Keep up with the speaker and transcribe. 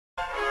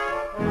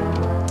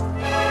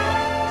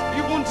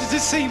to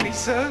see me,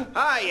 sir?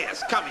 Ah,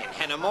 yes. Come in,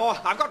 Hennimore.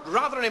 I've got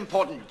rather an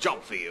important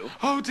job for you.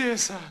 Oh, dear,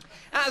 sir.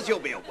 As you'll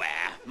be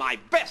aware, my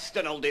best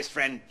and oldest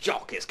friend,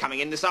 Jock, is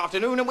coming in this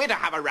afternoon, and we're to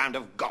have a round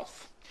of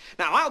golf.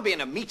 Now, I'll be in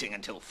a meeting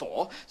until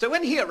 4, so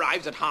when he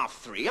arrives at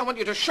 3:30, I want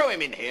you to show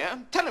him in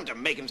here, tell him to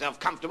make himself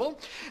comfortable,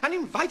 and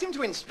invite him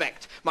to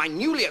inspect my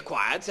newly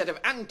acquired set of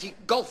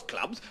antique golf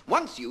clubs,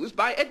 once used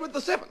by Edward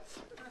VII.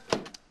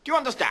 Do you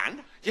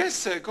understand? Yes,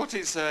 sir. Got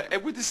it, sir.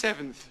 Edward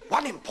VII.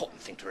 One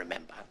important thing to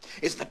remember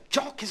is that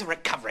Jock is a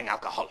recovering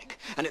alcoholic,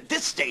 and at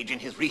this stage in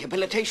his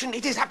rehabilitation,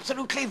 it is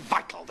absolutely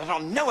vital that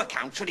on no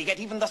account should he get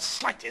even the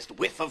slightest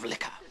whiff of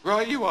liquor.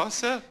 Right you are,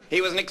 sir.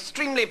 He was an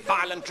extremely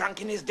violent drunk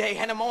in his day,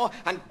 Hennimore,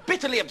 and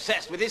bitterly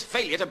obsessed with his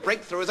failure to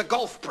break through as a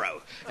golf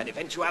pro, an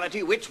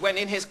eventuality which, when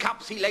in his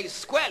cups, he lays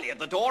squarely at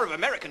the door of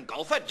American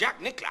golfer Jack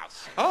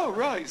Nicklaus. Oh,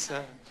 right,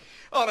 sir.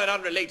 On an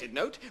unrelated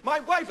note, my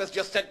wife has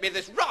just sent me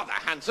this rather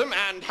handsome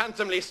and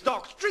handsomely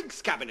stocked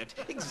drinks cabinet,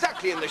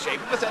 exactly in the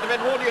shape of a set of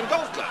Edwardian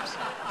golf clubs.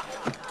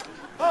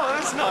 Oh,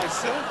 that's nice,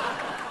 sir.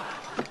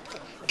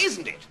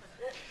 Isn't it?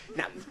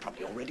 Now, you've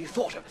probably already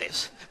thought of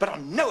this, but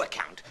on no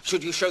account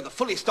should you show the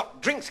fully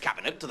stocked drinks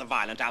cabinet to the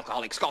violent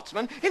alcoholic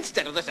Scotsman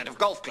instead of the set of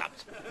golf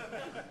clubs.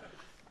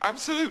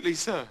 Absolutely,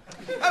 sir.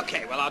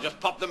 OK, well, I'll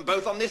just pop them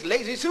both on this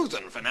Lazy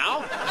Susan for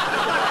now.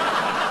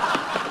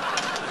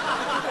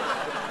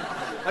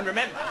 And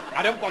remember,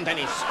 I don't want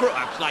any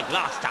screw-ups like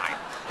last time.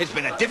 It's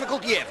been a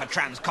difficult year for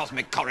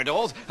transcosmic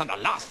corridors, and the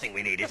last thing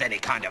we need is any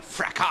kind of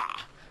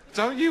fracas.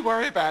 Don't you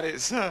worry about it,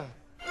 sir.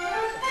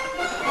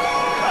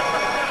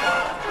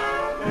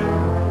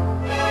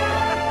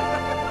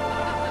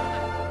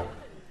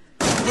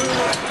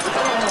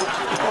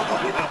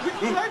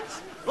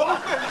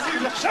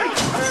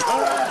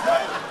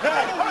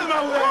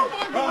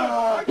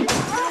 Hey,